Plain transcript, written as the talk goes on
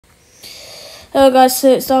Hello guys,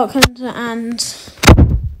 so it's Dark Hunter and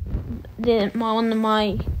one of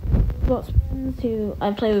my Xbox friends who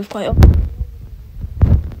I play with quite often.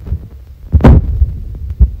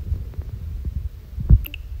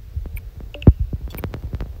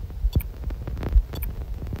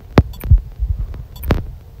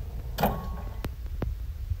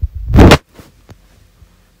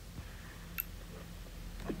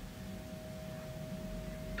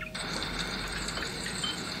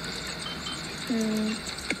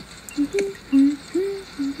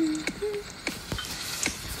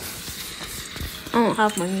 I don't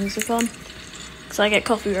have my music on because I get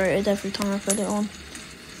copyrighted every time I put it on.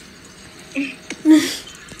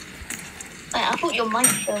 I thought your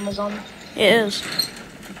microphone was on. It is.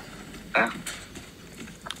 Oh.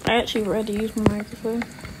 I actually already use my microphone.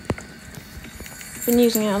 Been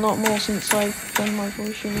using it a lot more since I've done my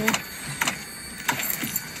voice review.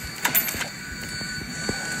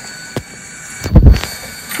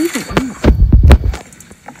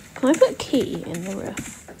 Can I put a key in the ref?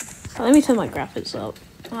 Oh, let me turn my graphics up.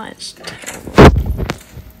 Oh, it's terrible.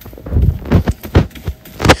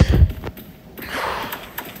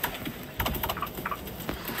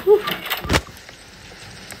 Whew.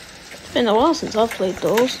 It's been a while since I've played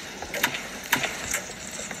Doors.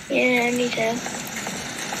 Yeah, me too.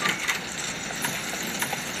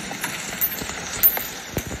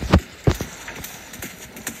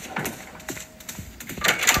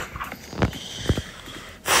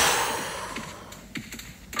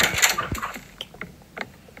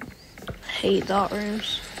 Hate dark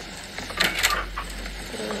rooms.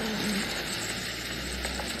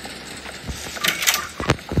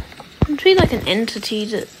 It must be like an entity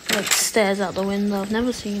that like stares out the window. I've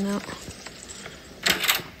never seen that.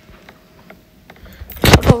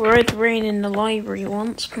 I got red rain in the library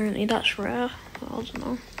once. Apparently that's rare. I don't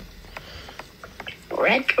know.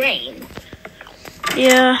 Red rain?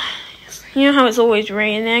 Yeah. You know how it's always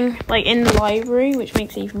raining, like in the library, which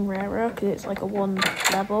makes it even rarer because it's like a one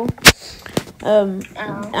level.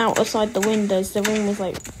 Outside the windows, the room was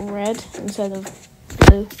like red instead of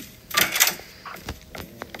blue.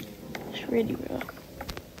 It's really rare.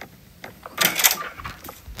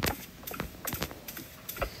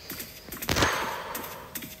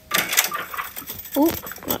 Oh,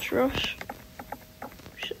 that's Rush.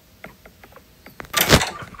 Shit.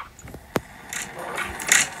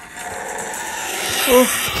 Oh,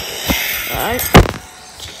 alright.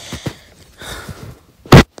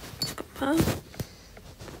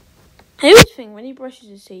 I always think when he brushes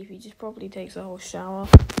his teeth, he just probably takes a whole shower.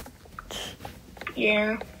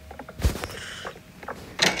 Yeah.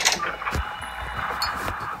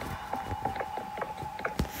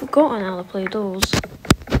 I've forgotten how to play Doors.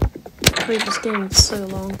 I've played this game for so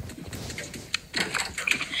long.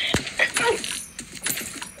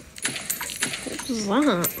 What was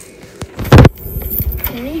that?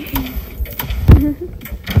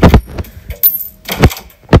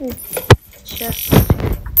 Oh, chest.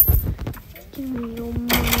 Give me your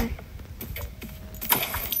money.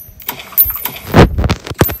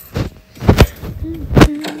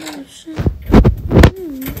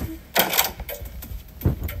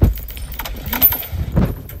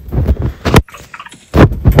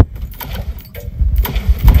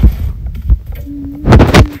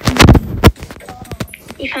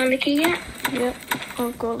 You found the key yet? Yep,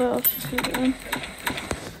 I've got it. I'll just leave it in.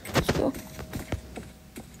 Let's go.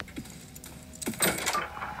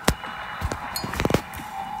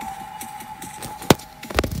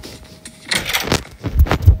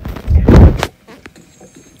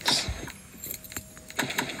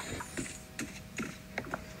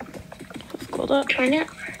 I've got that. Trying it?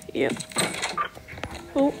 Yep.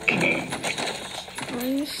 Oh, Okay.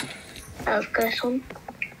 nice. That was this one.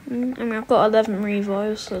 I mean, I've got 11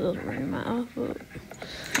 revives, so it doesn't really matter, but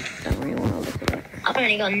don't really want to look at it. I've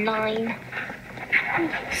only got 9.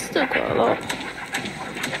 Still got a lot.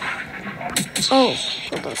 Oh,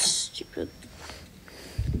 God, that's stupid.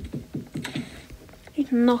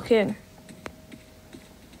 He's knocking.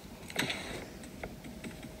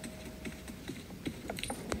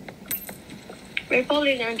 We're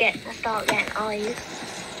probably gonna start getting eyes.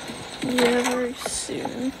 Yeah, very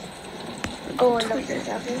soon. Oh, I love this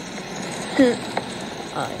level.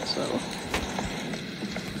 Eyes level.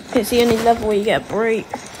 It's the only level where you get a break.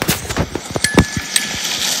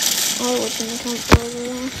 Oh, what's in the campfire over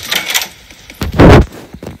there?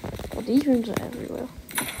 God, these rooms are everywhere.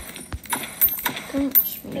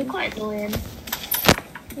 Gosh, They're quite annoying.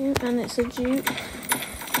 Yeah, and it's a dupe.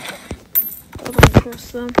 I don't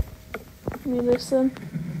trust them. Let me listen.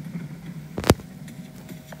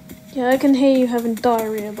 Yeah, I can hear you having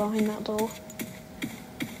diarrhea behind that door.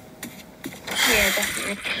 Yeah,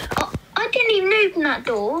 definitely. Oh, I didn't even open that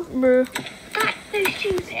door. Bro. That's so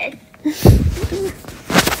stupid.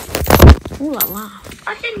 Ooh la la. I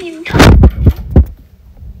didn't even touch it.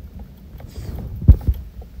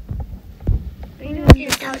 You know, I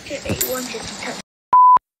didn't touch it, but you wanted to touch it.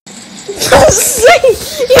 You can't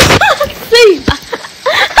say that.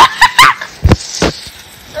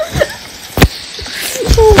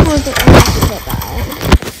 Oh my god, I have to put that out.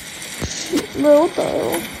 Bro, what the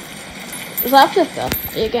hell? Is that a flicker?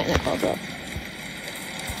 You're getting it close up.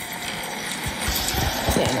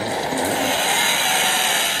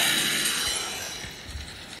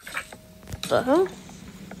 What the hell?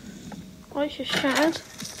 Why is just shattered?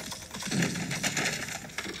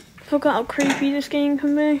 Forgot how creepy this game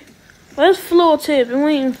can be. Where's floor 2? I've been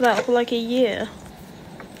waiting for that for like a year.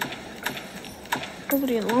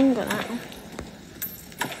 Probably longer now.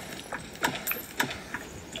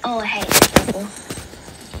 Oh, I hate it.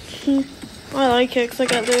 I like it because I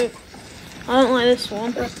get loot. I don't like this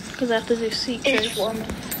one because I have to do secrets. This one.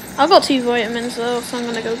 I've got 2 vitamins though, so I'm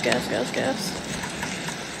gonna go gas. Let's go.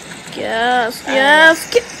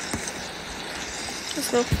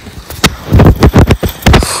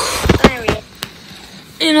 There he is.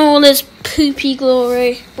 In all this poopy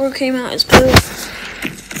glory, bro came out as poop.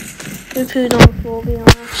 We pooed on the floor, be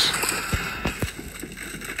honest.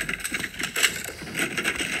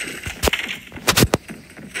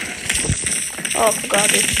 Oh, I forgot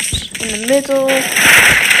this. In the middle.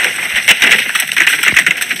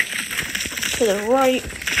 To the right.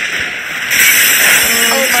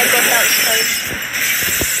 Oh my god, that was close.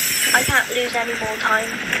 I can't lose any more time.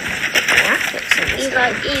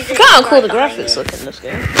 Look how cool the graphics look in this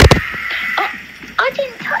game. Oh, I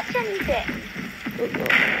didn't touch anything.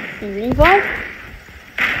 You revive?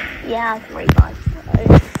 Yeah, I can revive.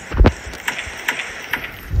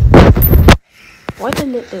 Why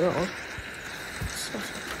did it do all?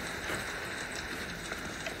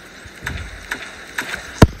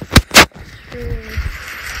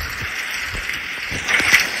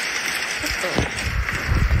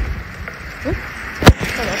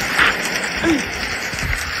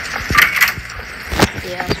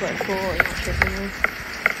 Yeah, that's what I thought. You're not tripping me.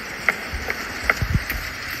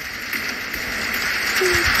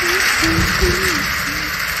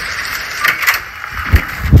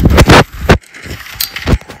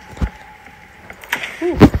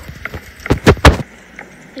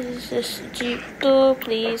 Is this a Jeep door?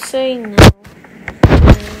 Please say no.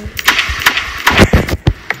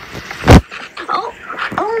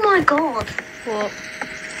 Oh my god. What?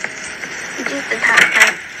 You did the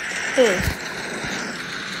tap. Who?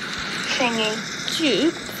 Thingy.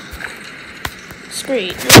 Jeep?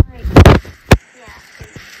 Screech. Right. Yeah.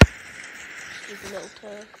 He's a little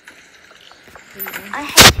turd. I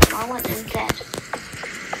hate him. I want him dead.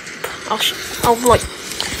 I'll like,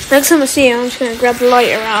 next time I see him, I'm just gonna grab the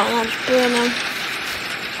lighter out and I'll just burn him.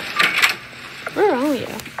 Where are you?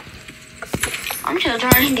 I'm still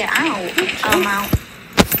trying to get out. I'm out.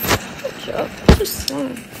 Shut up. Just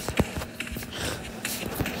slime.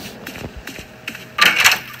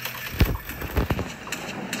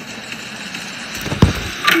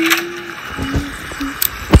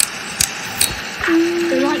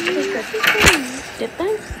 The light flickered. Did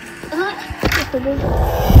they? The light. Yes, they did.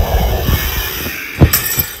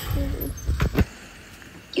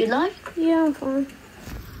 You live? Yeah, I'm fine.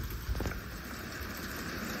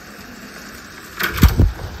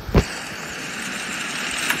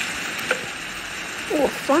 Oh, a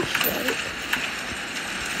flashlight.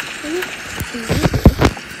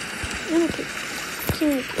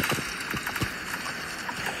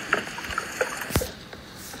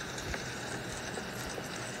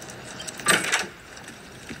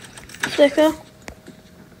 Flicker.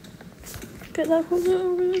 Get that from the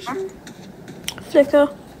organization. Flicker.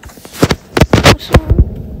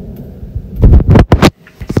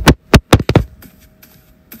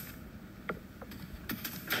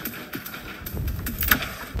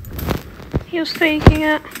 He was faking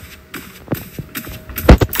it.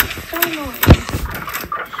 So annoying.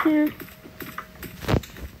 Yeah.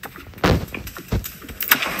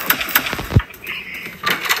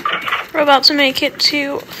 We're about to make it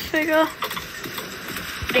to figure.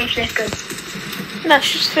 They flickered.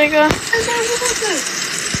 Let's just figure.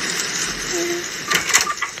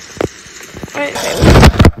 Right.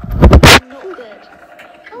 Not good.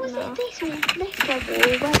 How is it this all flickered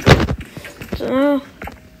already? Dunno.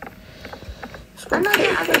 I'm not going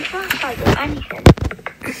to have a flashlight or anything.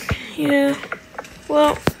 Yeah.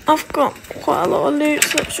 Well, I've got quite a lot of loot,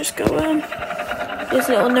 so let's just go in. This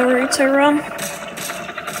little Naruto run.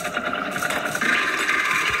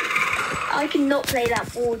 I cannot play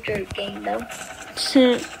that wardrobe game though.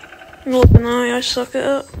 More than I suck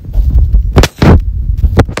at it.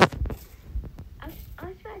 I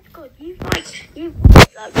swear to God, you've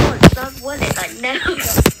like once, I've won it like never.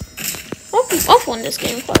 I've won this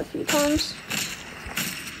game quite a few times.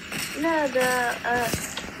 No,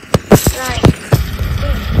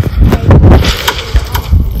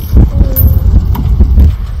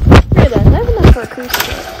 Hey then, never know for a cruise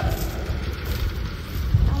ship.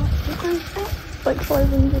 how much is the cruise ship? Like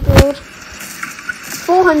 500 gold.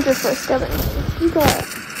 400 for a skeleton. You got it.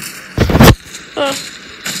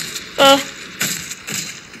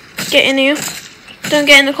 Get in here. Don't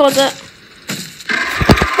get in the closet.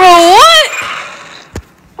 Bro, what?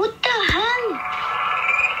 What the hell?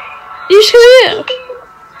 You sure here?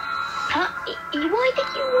 Why did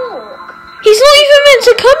you walk? He's not even meant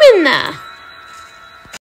to come in there.